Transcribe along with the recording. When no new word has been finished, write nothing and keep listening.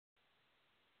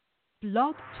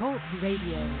Blog Talk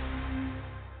Radio.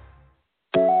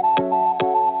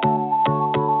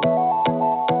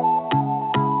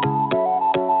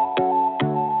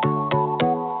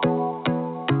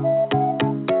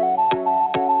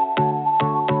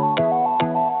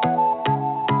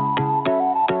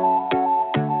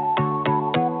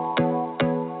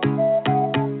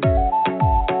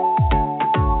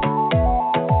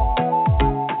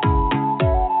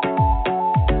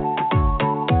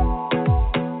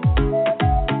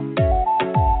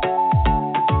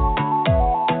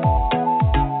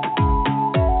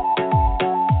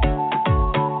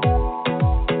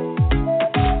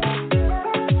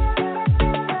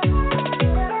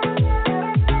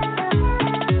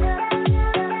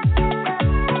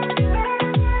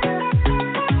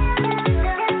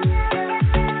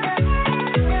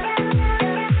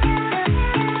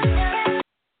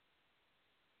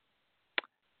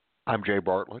 I'm Jay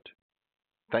Bartlett.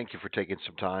 Thank you for taking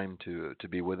some time to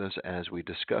be with us as we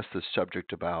discuss the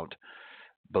subject about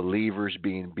believers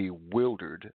being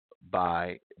bewildered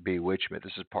by bewitchment.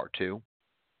 This is part 2.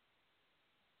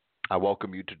 I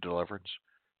welcome you to Deliverance.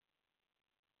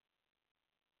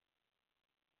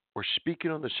 We're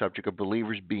speaking on the subject of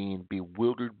believers being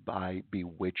bewildered by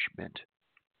bewitchment.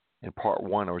 In part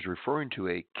 1, I was referring to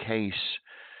a case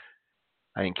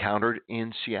I encountered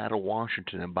in Seattle,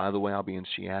 Washington. And by the way, I'll be in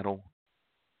Seattle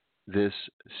this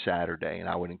Saturday. And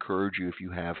I would encourage you, if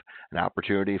you have an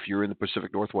opportunity, if you're in the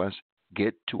Pacific Northwest,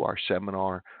 get to our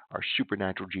seminar, our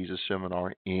Supernatural Jesus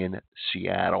seminar in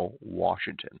Seattle,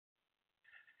 Washington.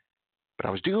 But I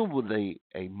was dealing with a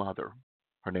mother.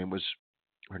 Her name is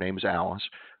Alice,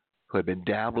 who had been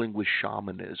dabbling with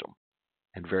shamanism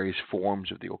and various forms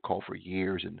of the occult for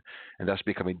years, and thus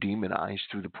becoming demonized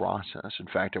through the process. In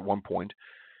fact, at one point,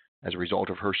 as a result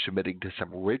of her submitting to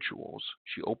some rituals,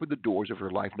 she opened the doors of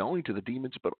her life not only to the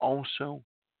demons, but also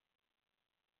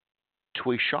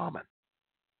to a shaman.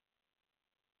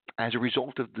 As a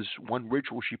result of this one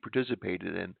ritual she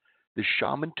participated in, the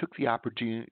shaman took the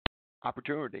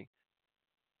opportunity,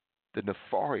 the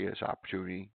nefarious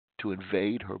opportunity, to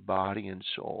invade her body and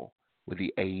soul with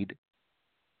the aid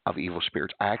of evil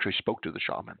spirits. I actually spoke to the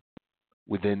shaman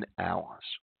within hours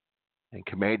and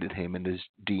commanded him and his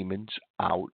demons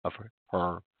out of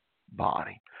her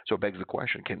body. So it begs the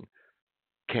question,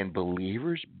 can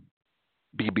believers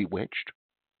be bewitched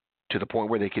to the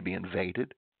point where they can be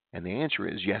invaded? And the answer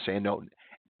is yes and no.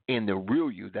 In the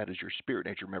real you, that is your spirit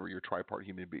nature. Remember, you're tripart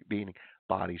human being,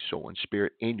 body, soul, and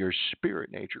spirit. In your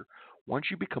spirit nature,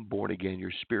 once you become born again,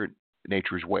 your spirit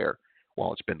nature is where?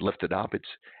 Well, it's been lifted up,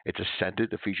 it's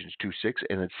ascended, Ephesians 2:6,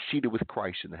 and it's seated with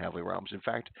Christ in the heavenly realms. In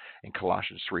fact, in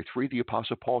Colossians 3:3, the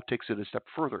Apostle Paul takes it a step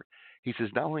further. He says,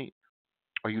 not only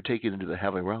are you taken into the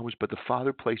heavenly realms, but the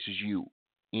Father places you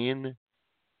in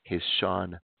his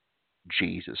Son,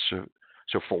 Jesus.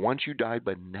 So for once you died,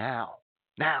 but now,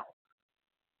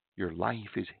 your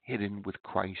life is hidden with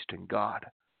Christ and God.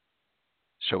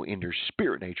 So in your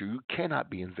spirit nature, you cannot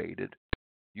be invaded.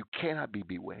 You cannot be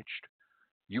bewitched.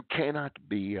 You cannot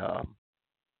be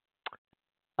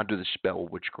under the spell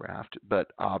of witchcraft,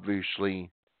 but obviously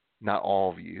not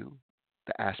all of you,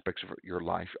 the aspects of your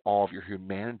life, all of your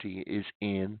humanity is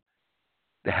in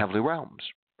the heavenly realms.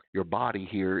 Your body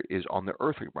here is on the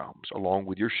earthly realms, along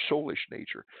with your soulish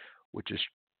nature, which is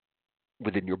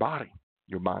within your body,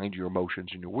 your mind, your emotions,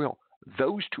 and your will.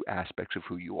 Those two aspects of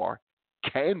who you are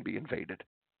can be invaded.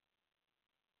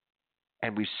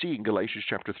 And we see in Galatians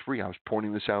chapter 3, I was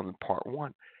pointing this out in part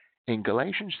 1. In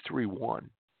Galatians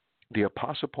 3:1, the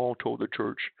Apostle Paul told the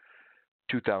church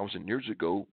 2,000 years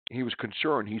ago, he was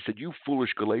concerned. He said, "You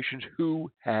foolish Galatians,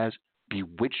 who has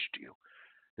bewitched you,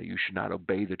 that you should not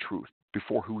obey the truth,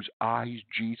 before whose eyes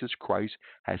Jesus Christ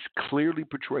has clearly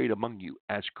portrayed among you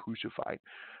as crucified."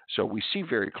 So we see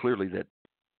very clearly that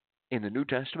in the New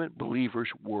Testament,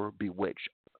 believers were bewitched,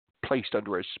 placed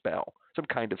under a spell, some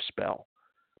kind of spell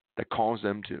that caused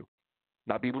them to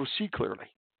not be able to see clearly.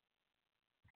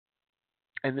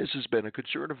 And this has been a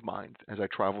concern of mine as I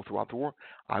travel throughout the world.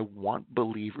 I want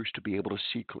believers to be able to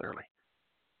see clearly.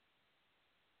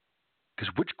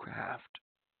 Because witchcraft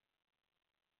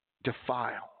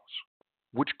defiles.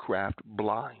 Witchcraft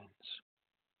blinds.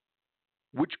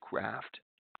 Witchcraft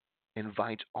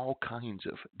invites all kinds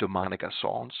of demonic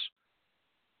assaults.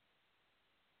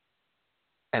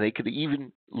 And it could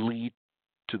even lead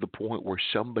to the point where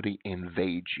somebody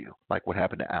invades you, like what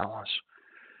happened to Alice.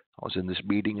 I was in this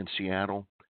meeting in Seattle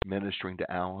ministering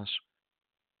to Alice,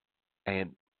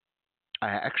 and I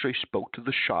actually spoke to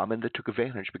the shaman that took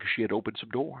advantage because she had opened some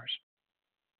doors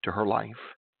to her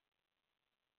life,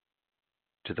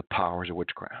 to the powers of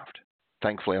witchcraft.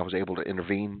 Thankfully, I was able to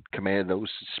intervene, command those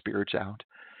spirits out.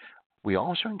 We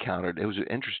also encountered, it was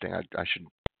interesting, I should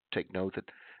take note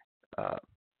that,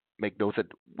 make note that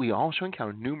we also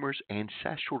encountered numerous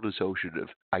ancestral dissociative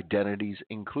identities,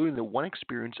 including the one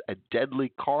experienced a deadly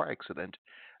car accident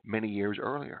many years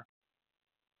earlier.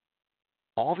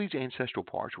 All these ancestral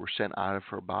parts were sent out of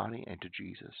her body and to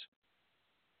Jesus.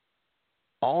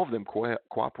 All of them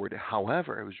cooperated.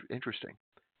 However, it was interesting.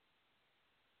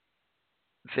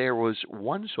 There was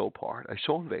one soul part, a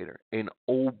soul invader, an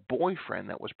old boyfriend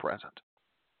that was present.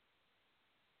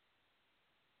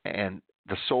 And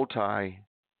the soul tie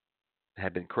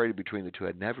had been created between the two,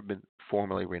 had never been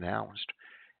formally renounced.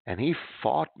 And he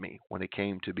fought me when it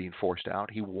came to being forced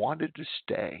out. He wanted to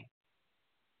stay.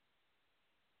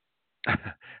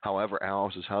 However,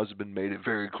 Alice's husband made it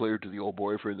very clear to the old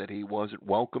boyfriend that he wasn't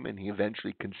welcome, and he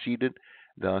eventually conceded,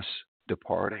 thus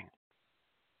departing.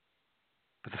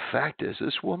 But the fact is,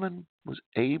 this woman was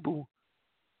able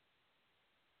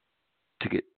to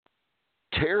get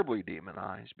terribly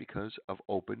demonized because of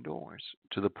open doors,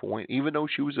 to the point, even though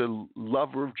she was a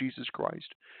lover of Jesus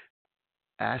Christ,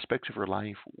 aspects of her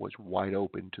life was wide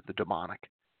open to the demonic.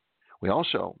 We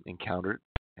also encountered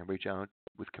and reached out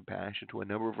with compassion to a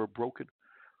number of her broken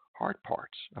heart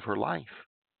parts of her life,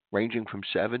 ranging from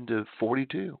 7 to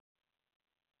 42.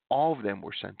 All of them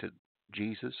were sent to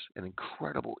Jesus. An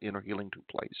incredible inner healing took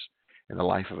place in the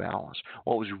life of Alice.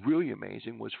 What was really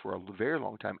amazing was for a very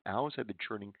long time, Alice had been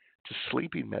turning to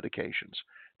sleeping medications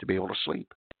to be able to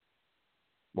sleep.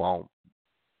 Well,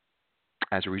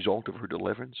 as a result of her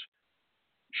deliverance,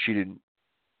 she didn't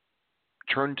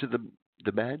turn to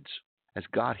the meds as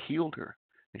God healed her,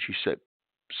 and she slept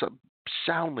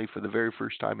soundly for the very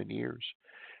first time in years.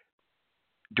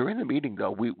 During the meeting,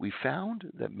 though, we found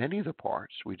that many of the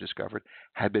parts we discovered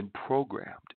had been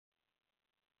programmed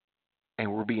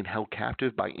and were being held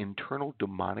captive by internal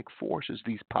demonic forces.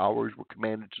 These powers were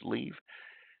commanded to leave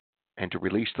and to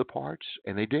release the parts,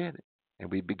 and they did.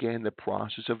 And we began the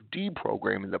process of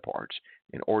deprogramming the parts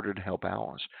in order to help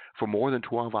Alice. For more than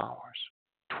 12 hours,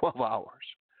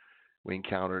 we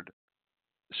encountered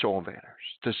soul invaders,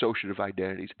 dissociative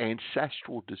identities,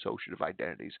 ancestral dissociative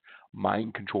identities,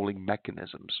 mind-controlling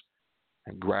mechanisms.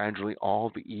 And gradually all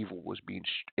the evil was being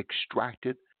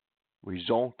extracted,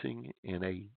 resulting in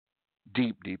a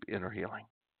deep, deep inner healing,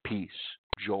 peace,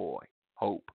 joy,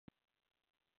 hope.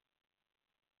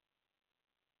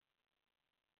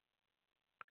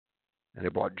 And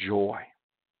it brought joy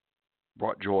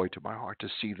to my heart to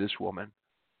see this woman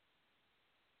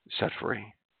set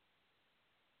free.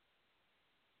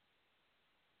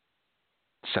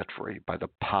 Set free by the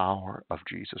power of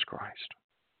Jesus Christ.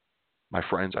 My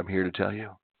friends, I'm here to tell you,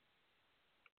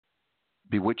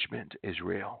 bewitchment is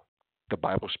real. The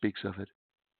Bible speaks of it.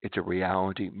 It's a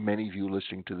reality. Many of you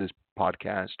listening to this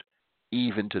podcast,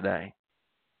 even today,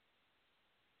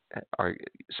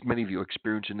 many of you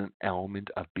experiencing an element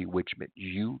of bewitchment.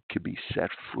 You can be set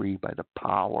free by the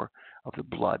power of the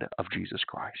blood of Jesus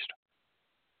Christ.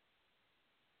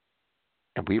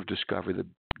 And we've discovered the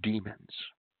demons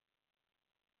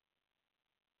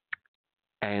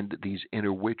and these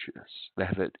inner witches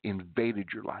that have invaded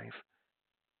your life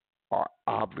are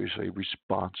obviously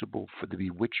responsible for the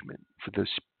bewitchment, for the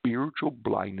spiritual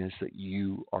blindness that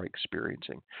you are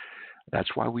experiencing.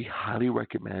 That's why we highly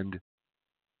recommend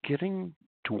getting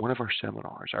to one of our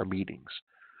seminars, our meetings,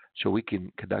 so we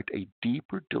can conduct a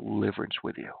deeper deliverance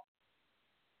with you.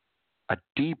 A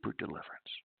deeper deliverance.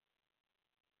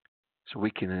 So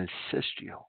we can assist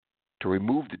you to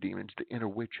remove the demons, the inner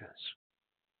witches.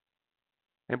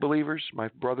 And believers, my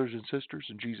brothers and sisters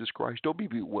in Jesus Christ, don't be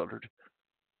bewildered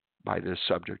by this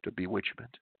subject of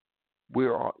bewitchment. We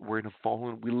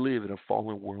live in a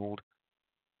fallen world.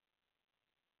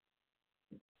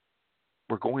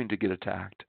 We're going to get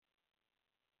attacked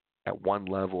at one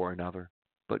level or another,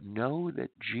 but know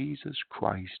that Jesus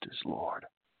Christ is Lord,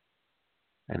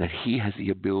 and that He has the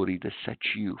ability to set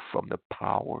you from the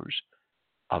powers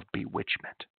of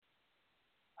bewitchment.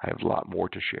 I have a lot more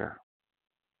to share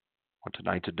on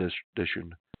tonight's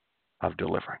edition of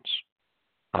Deliverance.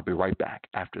 I'll be right back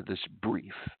after this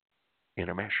brief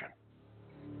intermission.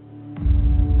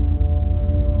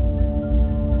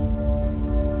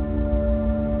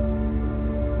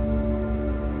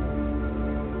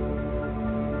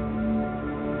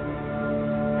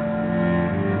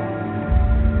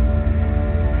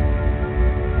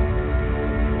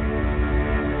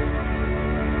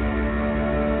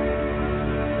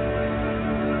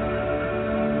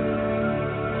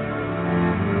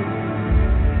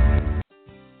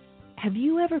 Have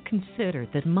you ever considered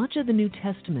that much of the New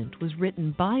Testament was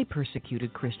written by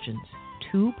persecuted Christians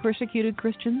to persecuted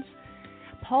Christians?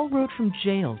 Paul wrote from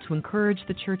jail to encourage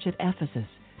the church at Ephesus.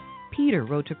 Peter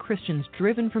wrote to Christians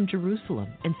driven from Jerusalem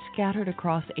and scattered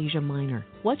across Asia Minor.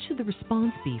 What should the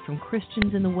response be from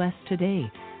Christians in the West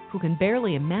today who can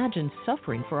barely imagine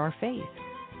suffering for our faith?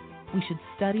 We should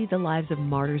study the lives of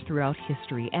martyrs throughout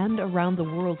history and around the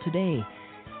world today.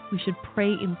 We should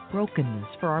pray in brokenness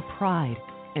for our pride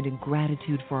and in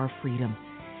gratitude for our freedom.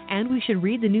 And we should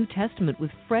read the New Testament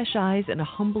with fresh eyes and a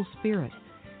humble spirit.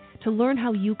 To learn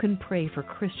how you can pray for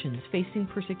Christians facing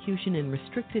persecution in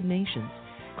restricted nations,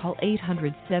 call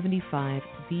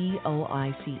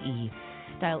 800-75-VOICE.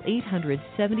 Dial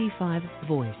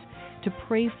 800-75-VOICE to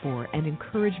pray for and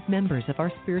encourage members of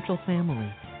our spiritual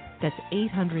family. That's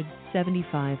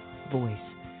 800-75-VOICE.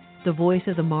 The Voice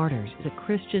of the Martyrs is a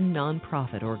Christian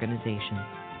non-profit organization.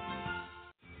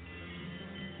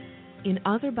 In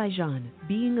Azerbaijan,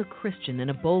 being a Christian and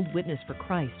a bold witness for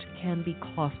Christ can be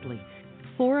costly.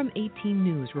 Forum 18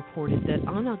 News reported that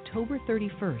on October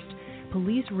 31st,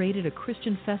 police raided a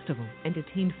Christian festival and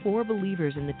detained 4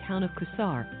 believers in the town of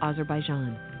Kusar,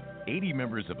 Azerbaijan. 80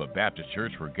 members of a Baptist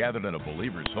church were gathered at a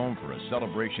believer's home for a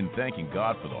celebration thanking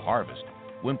God for the harvest.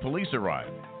 When police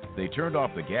arrived, they turned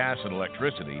off the gas and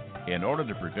electricity in order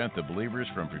to prevent the believers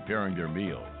from preparing their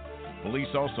meal.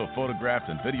 Police also photographed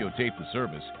and videotaped the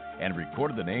service and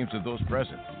recorded the names of those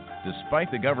present. Despite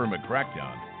the government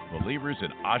crackdown, believers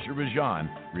in Azerbaijan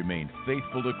remained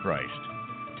faithful to Christ.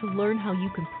 To learn how you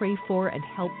can pray for and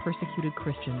help persecuted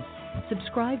Christians,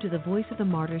 subscribe to the Voice of the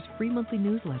Martyrs free monthly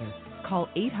newsletter. Call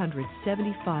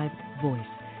 800-75-VOICE.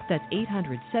 That's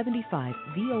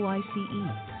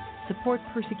 800-75-VOICE. Support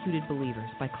persecuted believers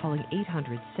by calling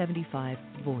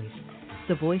 800-75-VOICE.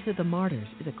 The Voice of the Martyrs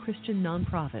is a Christian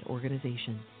nonprofit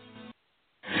organization.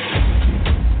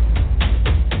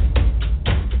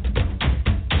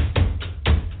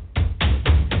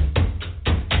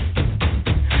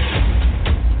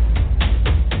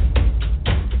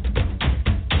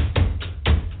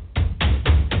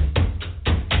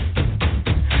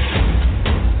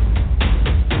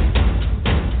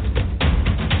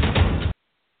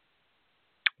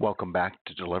 Welcome back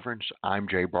to Deliverance. I'm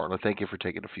Jay Bartlett. Thank you for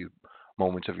taking a few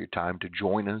moments of your time to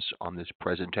join us on this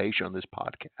presentation, on this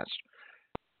podcast.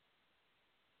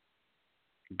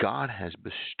 God has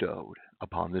bestowed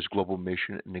upon this global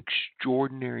mission an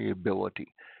extraordinary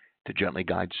ability to gently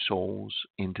guide souls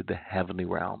into the heavenly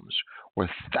realms, where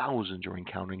thousands are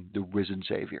encountering the risen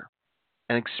Savior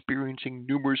and experiencing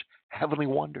numerous heavenly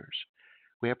wonders.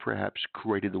 We have perhaps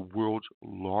created the world's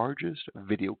largest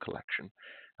video collection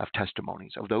of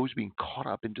testimonies of those being caught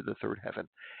up into the third heaven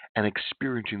and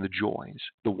experiencing the joys,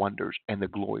 the wonders, and the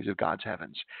glories of God's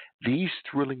heavens. These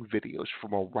thrilling videos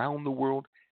from around the world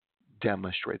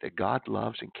demonstrate that God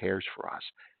loves and cares for us.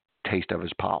 Taste of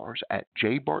His powers at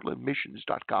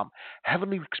jbartlettmissions.com.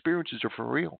 Heavenly experiences are for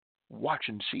real. Watch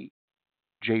and see.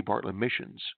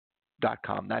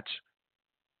 jbartlettmissions.com. That's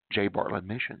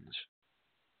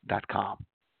jbartlettmissions.com.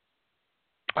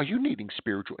 Are you needing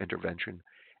spiritual intervention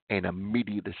and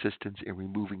immediate assistance in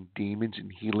removing demons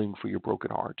and healing for your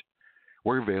broken heart?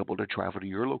 We're available to travel to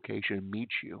your location and meet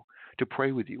you, to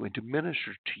pray with you, and to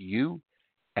minister to you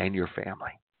and your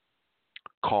family.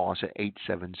 Call us at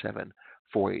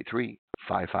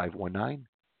 877-483-5519.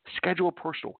 Schedule a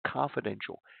personal,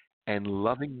 confidential, and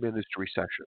loving ministry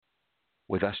session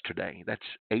with us today.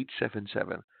 That's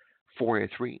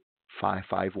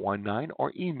 877-483-5519,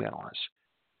 or email us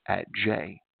at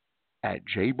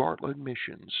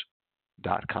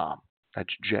j@jbartlettmissions.com.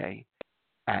 That's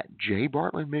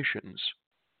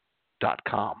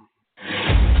j@jbartlettmissions.com.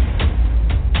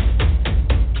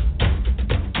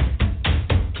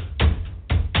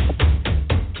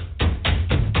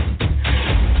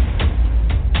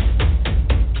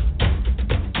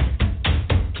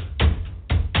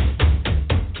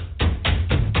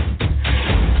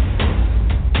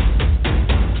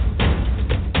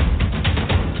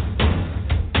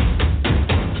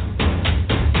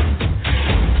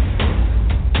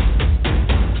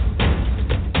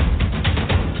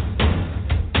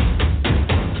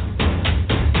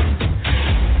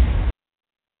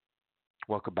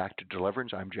 Welcome back to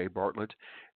Deliverance. I'm Jay Bartlett.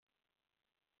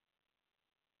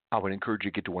 I would encourage you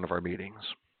to get to one of our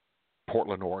meetings.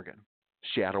 Portland, Oregon,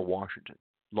 Seattle, Washington,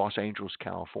 Los Angeles,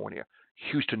 California,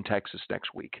 Houston, Texas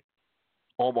next week,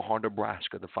 Omaha,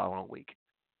 Nebraska the following week.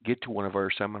 Get to one of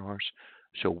our seminars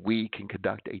so we can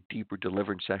conduct a deeper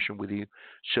deliverance session with you,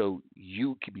 so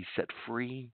you can be set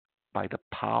free by the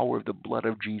power of the blood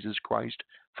of Jesus Christ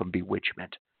from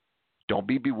bewitchment. Don't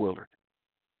be bewildered.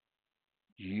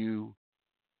 You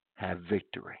have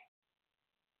victory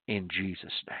in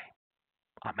Jesus' name.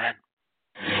 Amen.